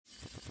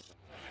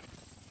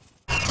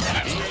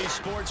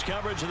Sports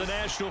coverage of the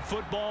National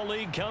Football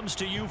League comes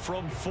to you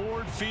from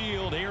Ford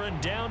Field here in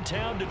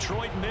downtown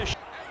Detroit,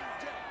 Michigan.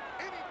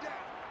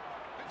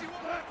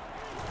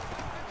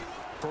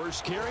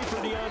 First carry for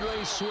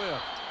DeAndre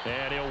Swift.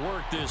 And he'll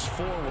work this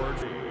forward.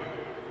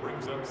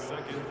 Brings up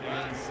 2nd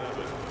and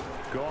 7.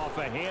 Goff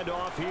a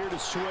handoff here to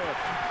Swift.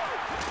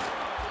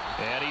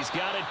 And he's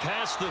got it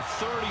past the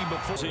 30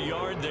 before a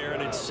yard there,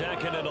 and it's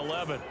 2nd and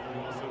 11.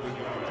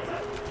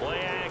 Play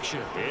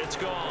action. It's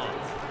gone.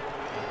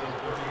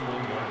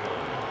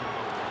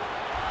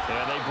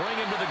 And they bring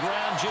him to the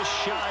ground just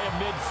shy of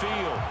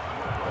midfield.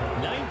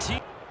 19.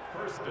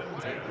 First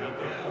and 10 at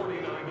the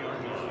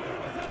 49-yard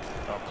line.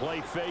 A play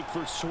fake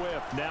for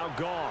Swift. Now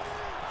Goff.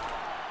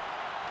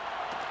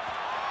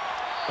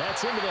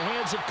 That's into the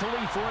hands of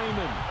Khalif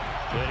Raymond.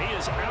 But he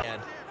is out.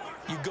 And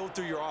you go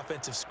through your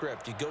offensive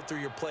script. You go through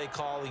your play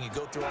calling. You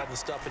go through all the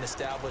stuff and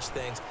establish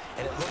things.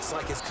 And it looks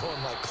like it's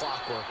going like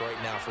clockwork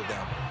right now for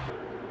them.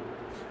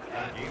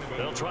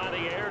 They'll try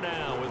the air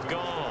now with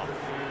Goff.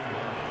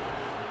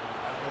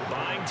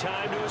 Buying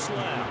time to his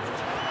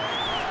left.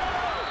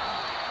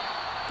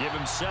 Give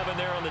him 7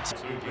 there on the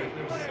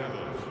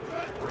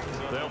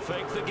They'll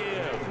fake the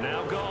give.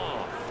 Now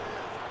Goff.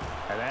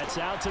 And that's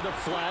out to the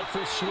flat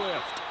for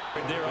Swift.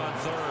 There on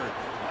 3rd.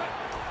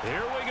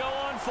 Here we go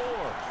on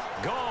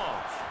 4th.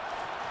 Goff.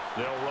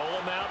 They'll roll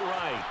him out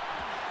right.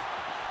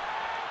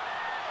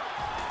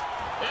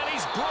 And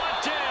he's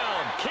brought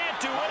down. Can't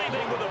do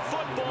anything with a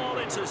football.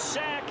 It's a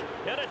sack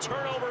and a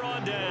turnover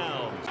on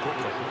down.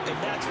 And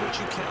that's what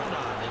you count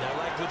on. And I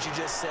like what you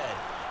just said.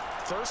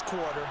 First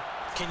quarter,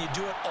 can you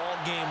do it all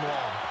game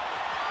long?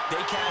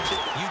 They catch it,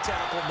 you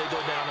tackle them, they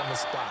go down on the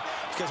spot.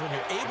 Because when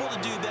you're able to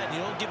do that, you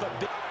don't give up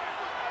big.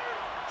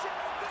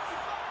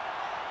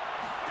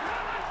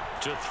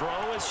 To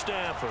throw is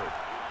Stafford.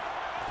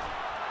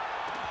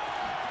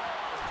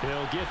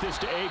 He'll get this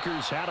to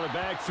Akers out of the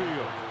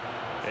backfield.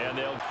 And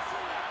they'll...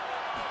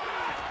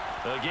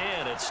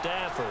 Again, it's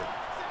Stafford.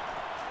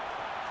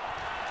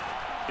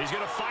 He's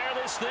going to fire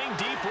this thing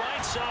deep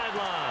right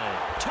sideline.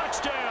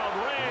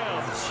 Touchdown,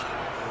 Rams.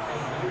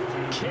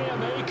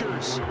 Cam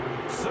Akers,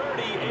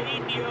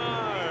 38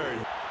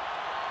 yards.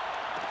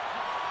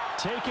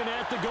 Taken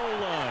at the goal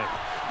line.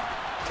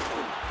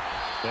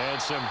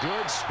 And some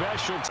good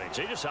special teams.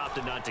 They just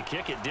opted not to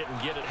kick it, didn't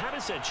get it. How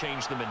does that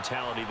change the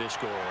mentality this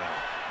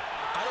go-around?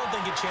 I don't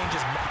think it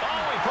changes.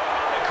 Oh, he put it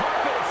on the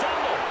carpet, a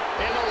fumble.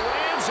 And the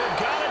Rams have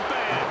got it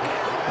back.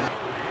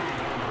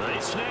 They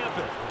snap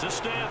it to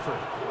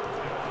Stafford.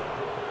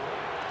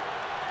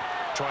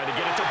 Trying to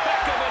get it to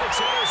Beckham, and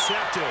it's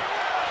intercepted.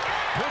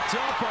 Picked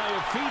up by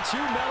Afitu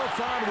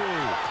Melifonwu.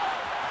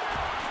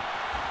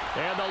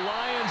 And the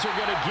Lions are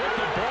going to get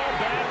the ball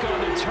back on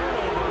the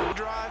turnover.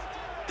 Drive.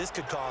 This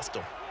could cost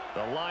them.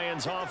 The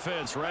Lions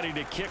offense ready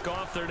to kick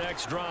off their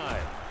next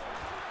drive.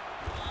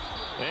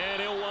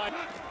 And he'll wipe.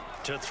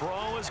 To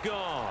throw is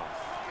Goff.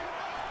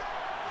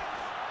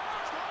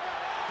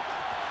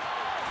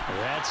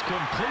 That's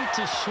complete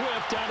to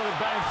Swift out of the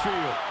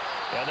backfield.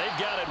 And they've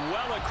got it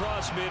well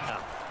across mid.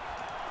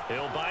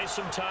 He'll buy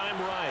some time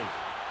right.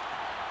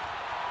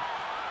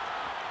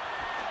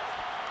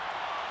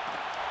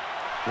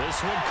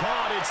 This one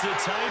caught. It's the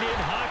tight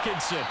end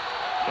Hawkinson.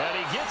 And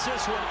he gets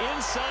this one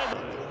inside.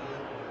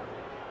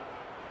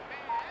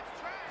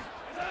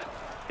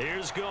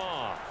 Here's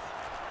Goff.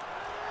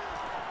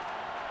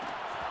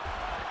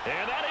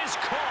 And that is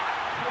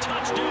caught.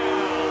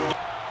 Touchdown.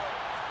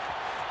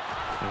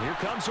 And here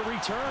comes a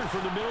return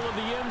from the middle of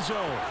the end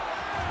zone.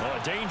 Oh,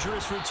 a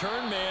dangerous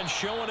return man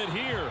showing it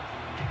here.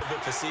 A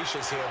bit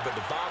facetious here, but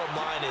the bottom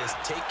line is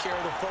take care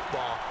of the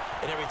football,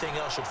 and everything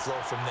else should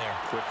flow from there.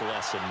 Quick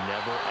lesson,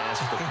 never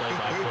ask the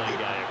play-by-play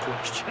guy a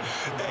question.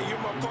 Hey, you're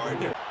my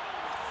partner.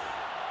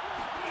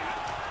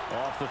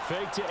 Off the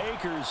fake to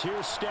Akers,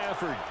 here's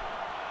Stafford.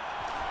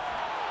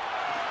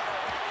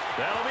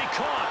 That'll be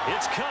caught.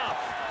 It's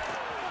Cup.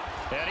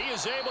 And he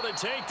is able to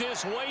take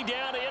this way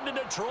down into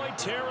Detroit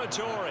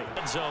territory.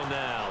 End zone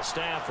now,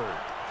 Stafford.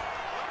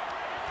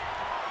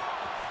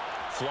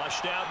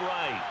 Flushed out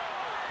right.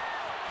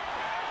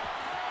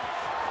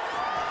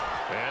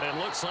 And it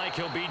looks like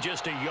he'll be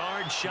just a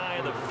yard shy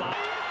of the 5.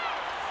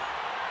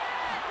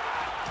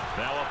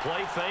 Now a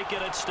play fake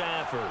and it's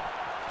Stafford.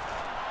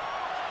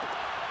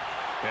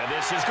 And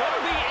this is going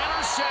to be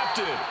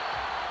intercepted.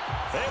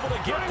 Able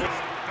to get this.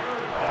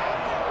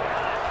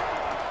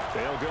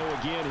 They'll go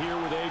again here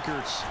with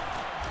Akers.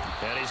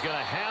 And he's going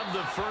to have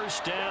the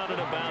first down at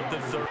about the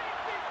 30.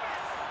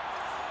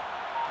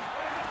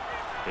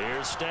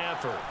 Here's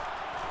Stafford.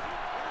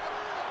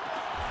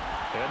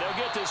 And they'll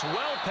get this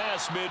well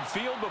past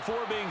midfield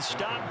before being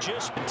stopped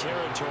just in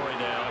territory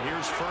now.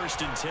 Here's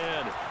 1st and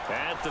 10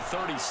 at the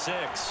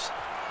 36.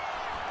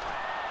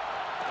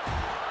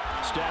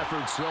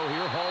 Stafford's throw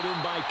here hauled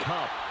in by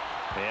Cup.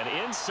 And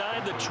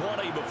inside the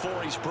 20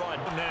 before he's brought.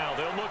 Now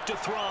they'll look to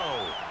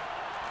throw.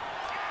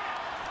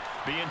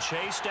 Being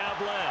chased out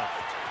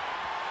left.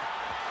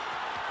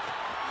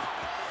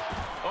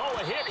 Oh,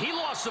 a hit. He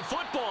lost the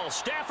football.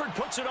 Stafford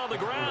puts it on the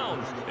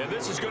ground. And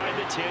this is going to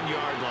the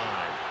 10-yard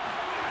line.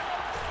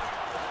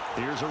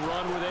 Here's a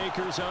run with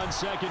Akers on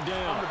second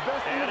down.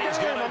 And he's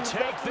going to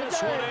take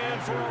this one in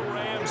for a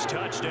Rams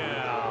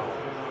touchdown.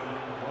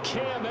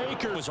 Cam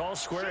Akers was all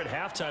square at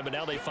halftime, but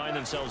now they find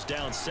themselves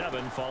down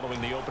 7 following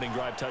the opening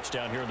drive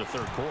touchdown here in the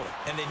third quarter.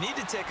 And they need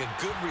to take a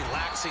good,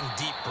 relaxing,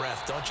 deep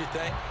breath, don't you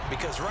think?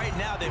 Because right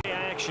now they...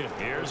 Action.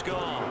 Here's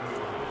Goff.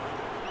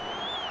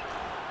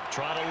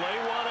 Trying to lay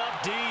one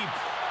up deep.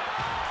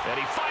 And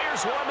he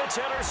fires one that's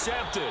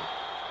intercepted.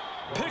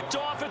 Picked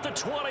off at the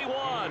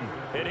 21.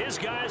 And his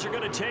guys are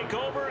going to take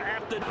over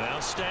at the... Now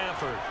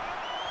Stafford.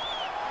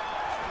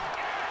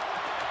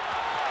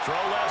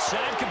 Throw left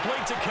side,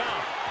 complete to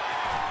Cup.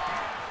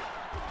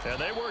 And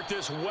they work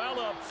this well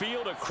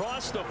upfield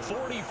across the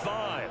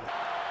 45.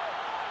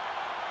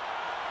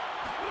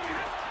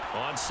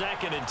 On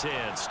 2nd and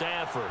 10,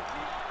 Stafford.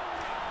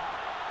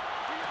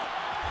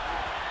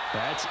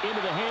 That's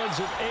into the hands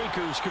of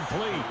Akers,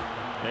 complete.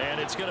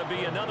 And it's going to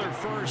be another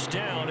first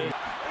down.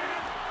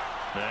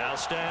 Now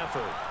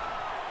Stafford.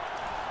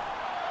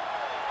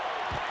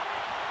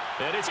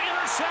 And it's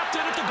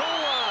intercepted at the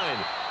goal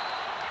line.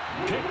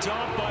 Picked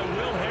off by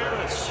Will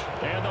Harris.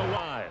 And the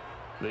line.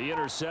 The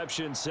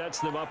interception sets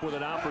them up with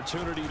an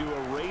opportunity to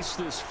erase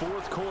this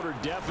fourth quarter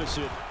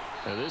deficit.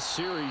 Now, this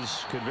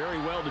series could very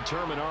well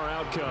determine our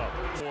outcome.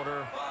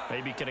 Quarter,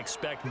 maybe can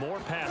expect more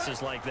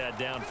passes like that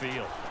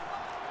downfield.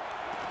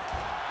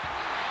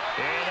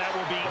 And that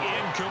will be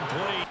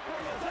incomplete.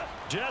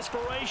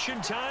 Desperation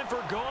time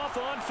for Goff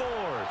on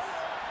 4th.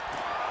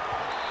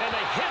 And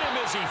they hit him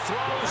as he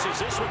throws, as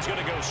this one's going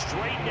to go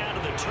straight down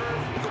to the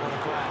turf. Going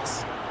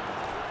across.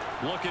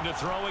 Looking to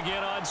throw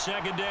again on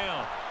 2nd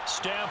down.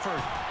 Stafford.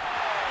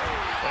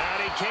 And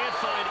he can't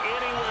find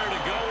anywhere to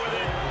go with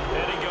it.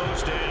 And he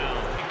goes down.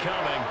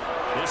 Coming.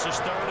 This is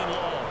 3rd and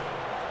long.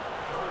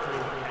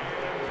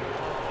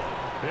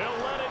 He'll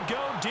let it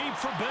go deep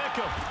for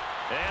Beckham.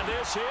 And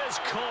this is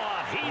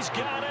caught. He's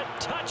got it.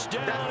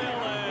 Touchdown,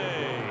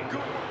 L.A.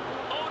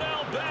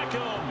 Odell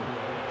Beckham.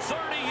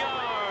 30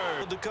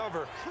 yards. To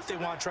cover if they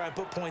want to try and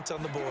put points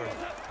on the board.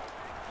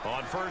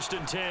 On 1st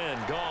and 10,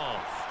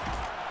 Goff.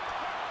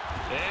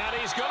 And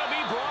he's going to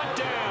be brought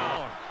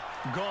down.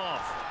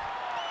 Goff.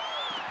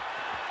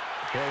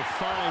 He'll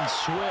find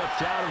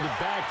Swift out of the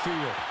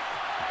backfield.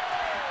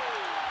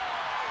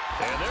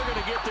 And they're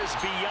going to get this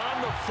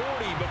beyond the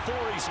 40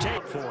 before he's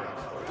taken for it.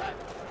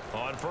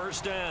 On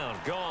 1st down,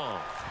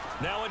 Goff.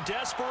 Now a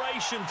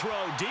desperation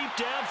throw deep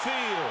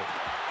downfield.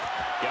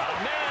 Got a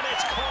man,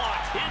 it's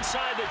caught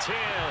inside the 10.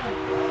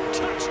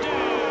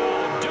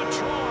 Touchdown,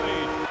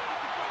 Detroit.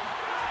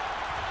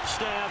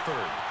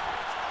 Stafford.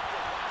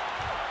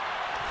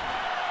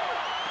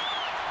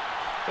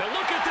 And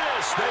look at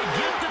this. They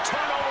get the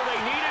turnover they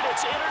needed.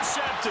 It's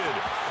intercepted.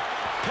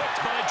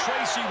 Picked by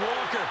Tracy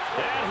Walker.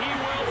 And he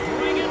will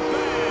bring it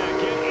back.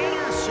 An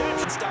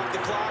interception. Stop the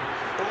clock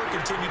or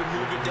continue to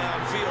move it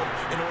downfield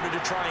in order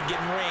to try and get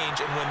in range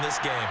and win this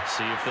game.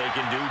 See if they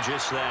can do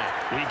just that.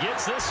 He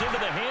gets this into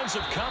the hands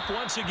of Cup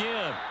once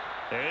again.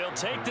 And he'll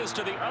take this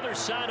to the other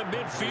side of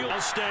midfield.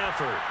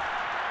 Stafford.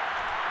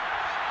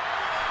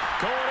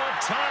 Going up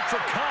top for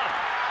Cup.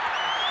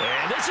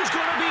 And this is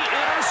going to be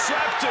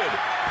intercepted.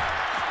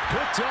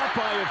 Picked up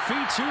by a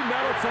Fitu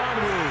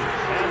Melifonwu.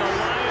 And the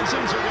Lions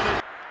are going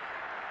to...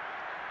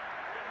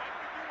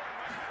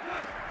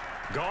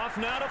 Goff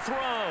now to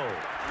throw.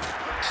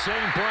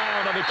 St.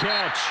 Brown on the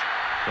catch.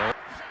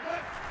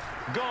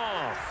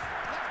 Goff.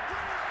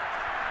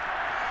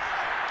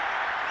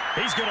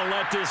 He's going to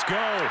let this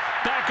go.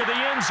 Back of the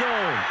end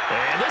zone.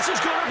 And this is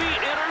going to be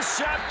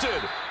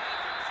intercepted.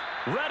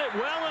 Read it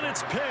well, and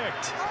it's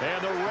picked.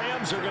 And the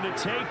Rams are going to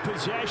take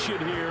possession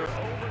here.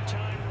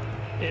 Overtime.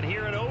 And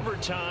here in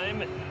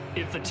overtime,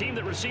 if the team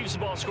that receives the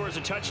ball scores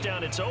a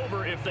touchdown, it's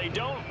over. If they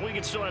don't, we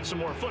can still have some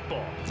more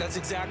football. That's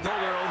exactly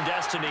their own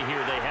destiny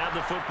here. They have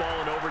the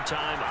football in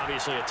overtime.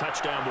 Obviously, a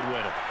touchdown would win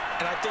it.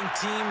 And I think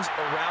teams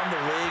around the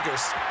league are...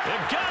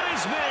 They've got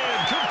his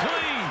man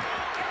complete.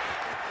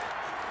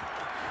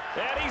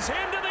 And he's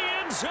into the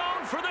end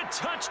zone for the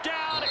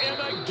touchdown and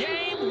the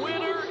game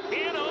winner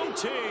in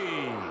OT.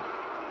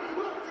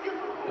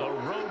 A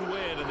road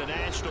win in the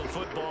National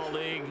Football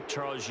League.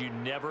 Charles, you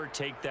never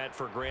take that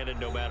for granted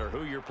no matter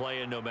who you're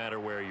playing, no matter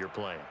where you're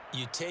playing.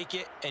 You take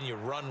it and you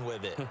run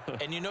with it.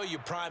 And you know you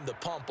primed the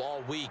pump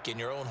all week in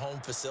your own home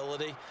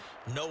facility.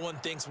 No one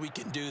thinks we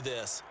can do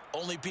this.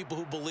 Only people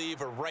who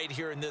believe are right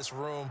here in this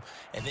room.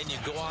 And then you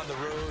go on the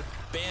road,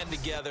 band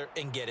together,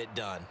 and get it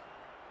done.